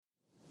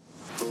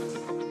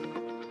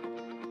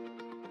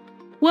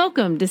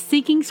Welcome to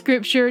Seeking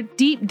Scripture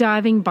Deep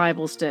Diving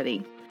Bible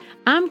Study.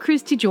 I'm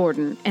Christy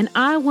Jordan, and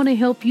I want to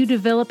help you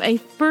develop a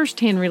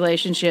first-hand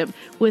relationship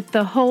with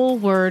the whole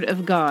Word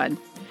of God.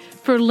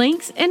 For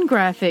links and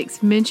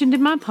graphics mentioned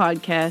in my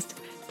podcast,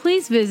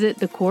 please visit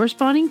the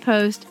corresponding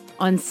post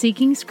on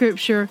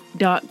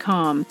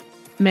seekingscripture.com.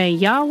 May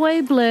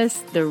Yahweh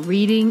bless the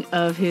reading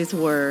of His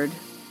Word.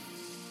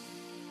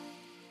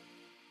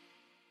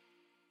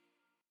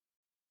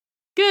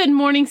 Good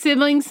morning,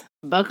 siblings.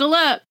 Buckle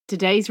up.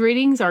 Today's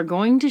readings are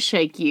going to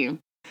shake you.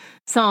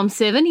 Psalm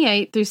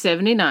 78 through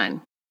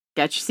 79.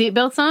 Got your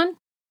seatbelts on?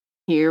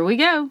 Here we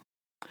go.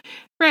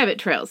 Rabbit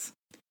trails.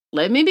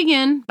 Let me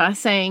begin by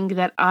saying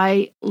that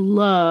I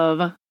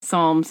love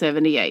Psalm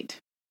 78.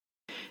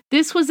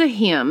 This was a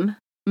hymn,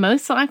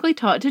 most likely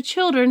taught to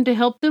children to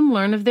help them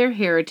learn of their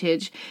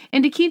heritage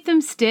and to keep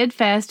them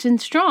steadfast and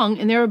strong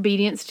in their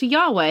obedience to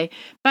Yahweh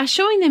by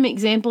showing them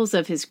examples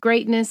of His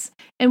greatness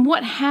and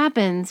what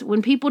happens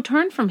when people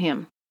turn from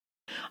Him.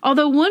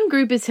 Although one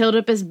group is held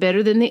up as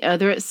better than the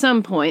other at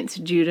some points,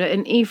 Judah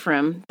and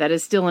Ephraim, that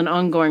is still an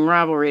ongoing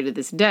rivalry to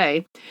this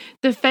day,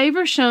 the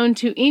favor shown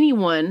to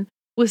anyone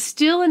was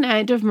still an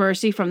act of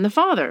mercy from the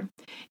Father,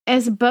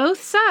 as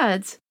both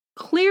sides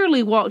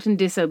clearly walked in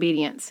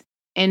disobedience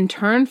and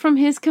turned from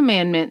His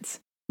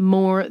commandments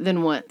more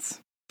than once.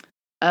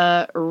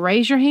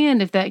 Raise your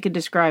hand if that could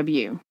describe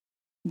you.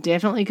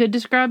 Definitely could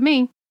describe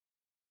me.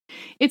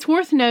 It's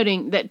worth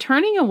noting that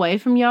turning away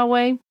from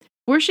Yahweh,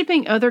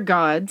 worshiping other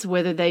gods,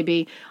 whether they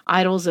be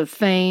idols of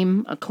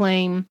fame,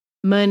 acclaim,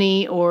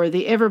 money, or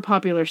the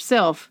ever-popular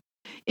self,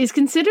 is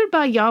considered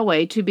by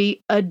Yahweh to be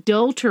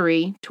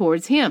adultery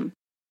towards Him.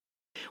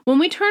 When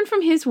we turn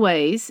from His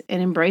ways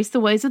and embrace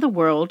the ways of the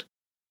world,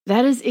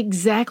 that is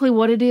exactly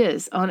what it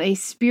is on a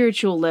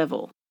spiritual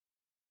level.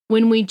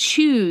 When we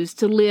choose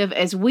to live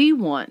as we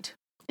want,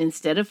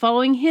 instead of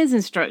following His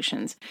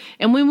instructions,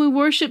 and when we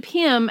worship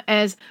Him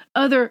as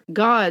other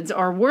gods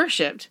are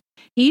worshipped,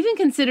 He even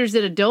considers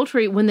it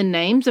adultery when the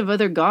names of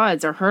other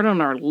gods are heard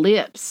on our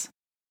lips.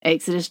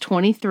 Exodus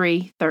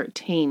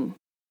 23:13.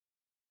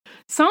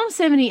 Psalm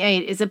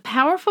 78 is a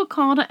powerful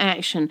call to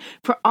action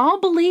for all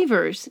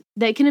believers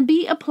that can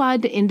be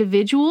applied to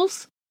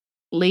individuals,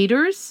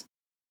 leaders,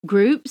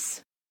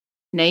 groups,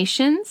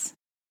 nations,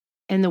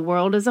 and the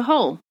world as a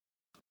whole.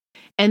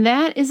 And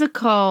that is a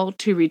call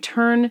to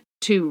return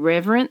to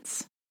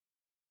reverence,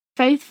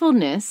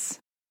 faithfulness,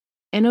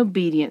 and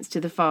obedience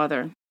to the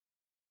Father.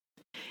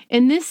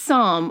 In this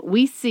psalm,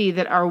 we see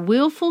that our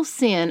willful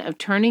sin of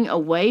turning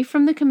away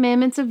from the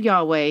commandments of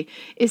Yahweh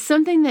is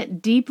something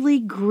that deeply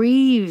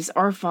grieves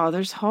our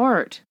Father's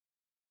heart.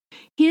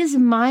 His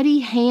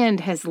mighty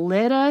hand has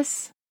led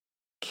us,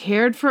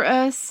 cared for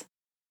us,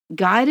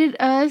 guided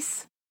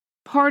us,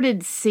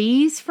 parted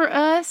seas for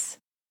us,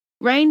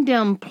 rained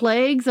down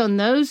plagues on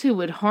those who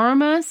would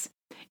harm us,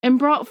 and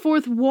brought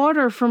forth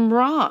water from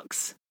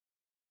rocks.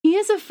 He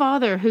is a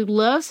Father who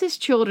loves His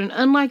children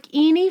unlike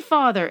any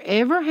father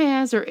ever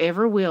has or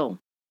ever will.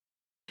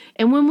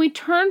 And when we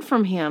turn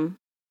from Him,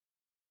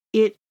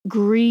 it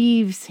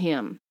grieves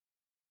Him.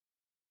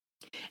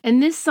 And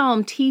this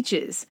psalm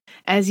teaches,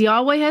 as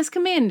Yahweh has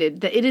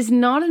commanded, that it is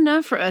not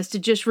enough for us to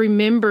just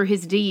remember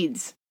His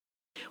deeds.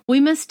 We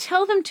must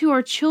tell them to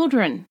our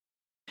children.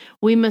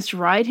 We must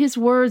write His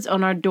words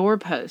on our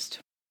doorpost.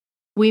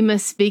 We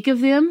must speak of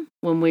them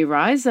when we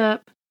rise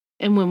up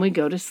and when we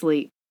go to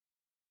sleep.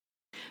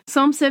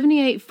 Psalm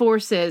 78:4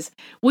 says,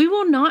 "We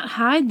will not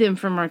hide them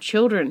from our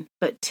children,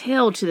 but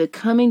tell to the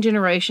coming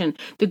generation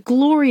the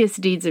glorious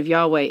deeds of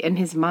Yahweh and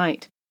His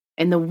might,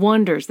 and the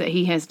wonders that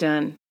He has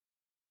done."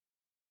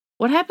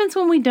 What happens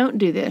when we don't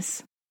do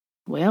this?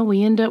 Well,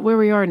 we end up where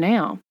we are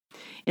now,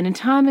 in a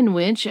time in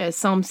which, as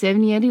Psalm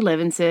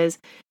 78:11 says,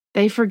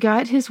 they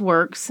forgot His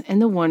works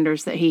and the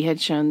wonders that He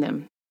had shown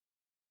them.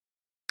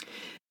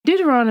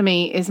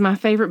 Deuteronomy is my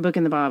favorite book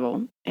in the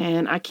Bible,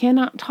 and I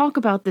cannot talk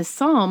about this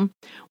psalm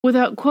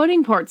without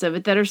quoting parts of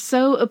it that are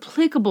so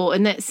applicable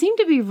and that seem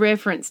to be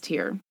referenced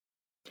here.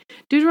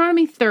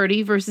 Deuteronomy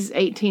 30, verses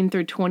 18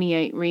 through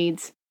 28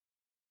 reads,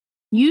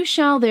 "You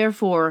shall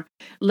therefore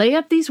lay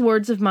up these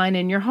words of mine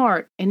in your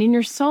heart and in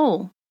your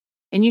soul,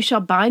 and you shall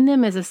bind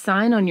them as a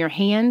sign on your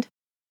hand,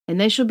 and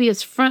they shall be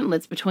as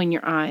frontlets between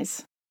your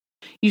eyes.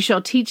 You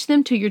shall teach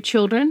them to your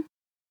children,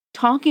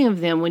 talking of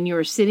them when you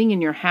are sitting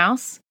in your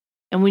house,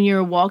 and when you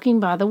are walking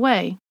by the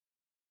way,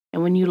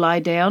 and when you lie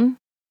down,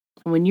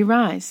 and when you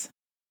rise.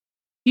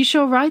 You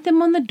shall write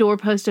them on the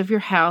doorpost of your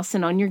house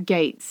and on your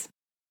gates,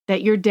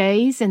 that your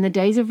days and the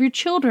days of your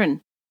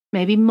children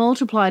may be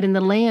multiplied in the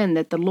land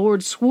that the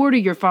Lord swore to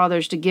your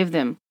fathers to give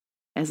them,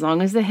 as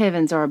long as the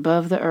heavens are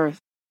above the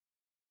earth.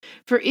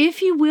 For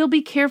if you will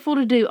be careful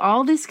to do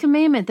all this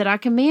commandment that I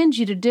command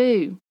you to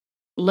do,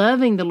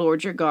 loving the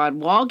Lord your God,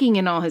 walking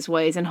in all His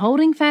ways, and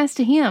holding fast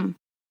to Him,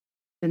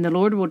 then the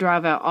Lord will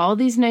drive out all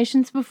these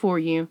nations before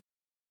you,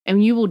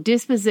 and you will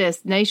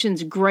dispossess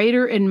nations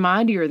greater and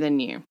mightier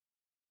than you.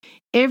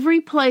 Every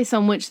place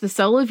on which the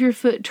sole of your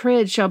foot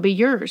treads shall be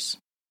yours.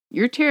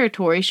 Your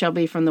territory shall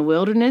be from the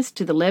wilderness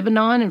to the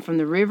Lebanon, and from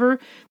the river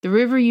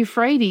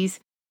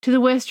Euphrates, to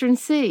the western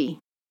sea.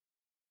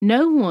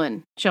 No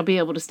one shall be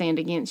able to stand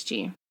against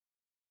you.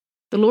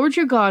 The Lord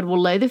your God will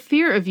lay the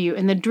fear of you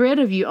and the dread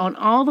of you on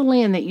all the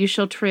land that you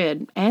shall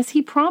tread, as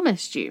he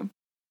promised you.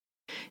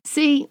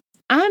 See,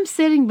 I am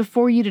setting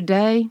before you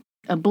today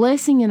a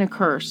blessing and a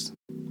curse.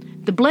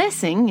 The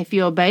blessing, if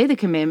you obey the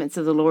commandments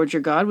of the Lord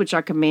your God, which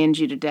I command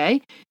you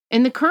today,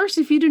 and the curse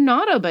if you do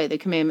not obey the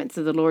commandments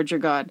of the Lord your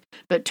God,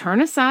 but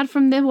turn aside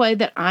from the way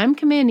that I am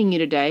commanding you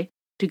today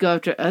to go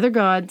after other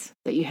gods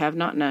that you have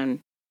not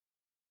known.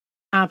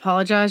 I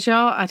apologize,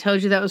 y'all. I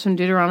told you that was from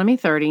Deuteronomy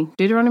 30.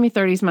 Deuteronomy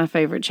 30 is my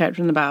favorite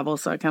chapter in the Bible,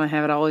 so I kind of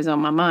have it always on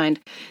my mind.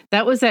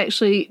 That was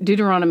actually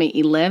Deuteronomy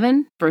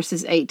 11,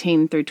 verses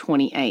 18 through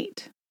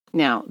 28.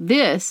 Now,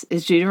 this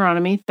is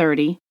Deuteronomy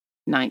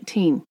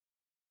 30:19.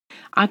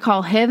 I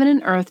call heaven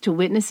and earth to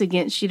witness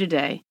against you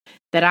today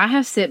that I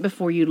have set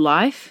before you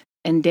life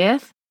and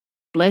death,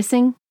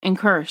 blessing and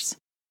curse.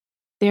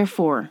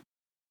 Therefore,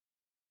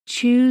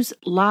 choose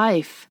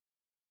life,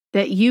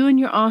 that you and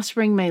your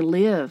offspring may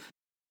live,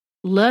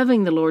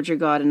 loving the Lord your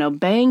God and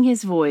obeying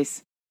his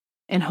voice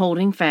and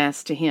holding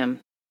fast to him.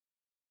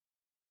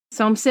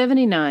 Psalm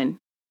 79.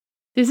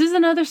 This is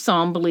another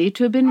psalm believed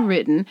to have been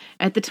written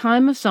at the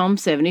time of Psalm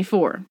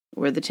 74,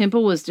 where the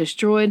temple was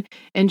destroyed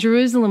and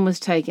Jerusalem was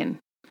taken.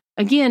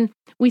 Again,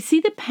 we see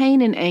the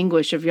pain and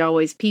anguish of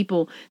Yahweh's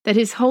people that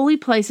his holy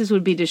places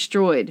would be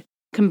destroyed,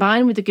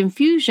 combined with the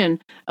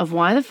confusion of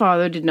why the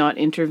Father did not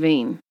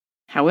intervene.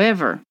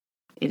 However,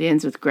 it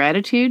ends with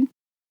gratitude,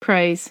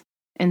 praise,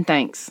 and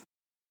thanks.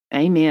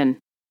 Amen.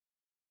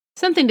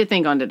 Something to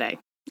think on today.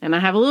 And I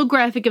have a little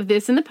graphic of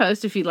this in the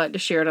post if you'd like to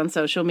share it on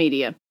social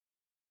media.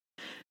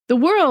 The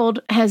world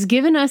has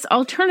given us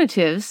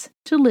alternatives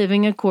to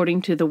living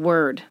according to the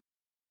Word.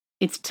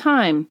 It's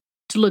time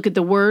to look at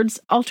the Word's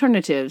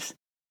alternatives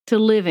to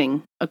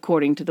living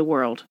according to the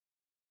world.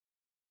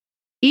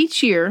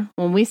 Each year,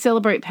 when we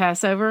celebrate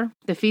Passover,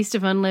 the Feast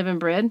of Unleavened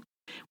Bread,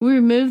 we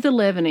remove the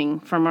leavening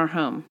from our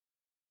home.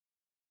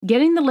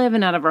 Getting the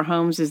leaven out of our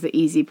homes is the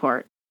easy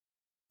part.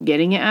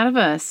 Getting it out of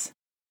us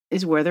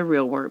is where the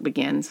real work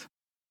begins.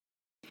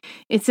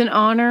 It's an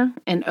honor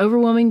and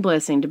overwhelming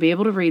blessing to be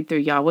able to read through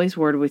Yahweh's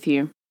Word with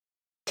you.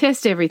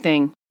 Test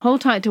everything.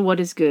 Hold tight to what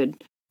is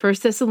good. 1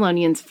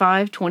 Thessalonians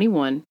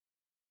 5:21.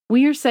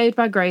 We are saved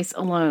by grace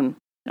alone.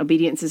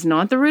 Obedience is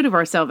not the root of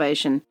our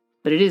salvation,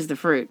 but it is the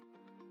fruit.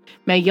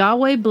 May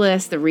Yahweh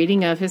bless the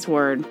reading of his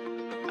Word.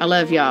 I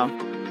love y'all.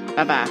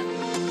 Bye-bye.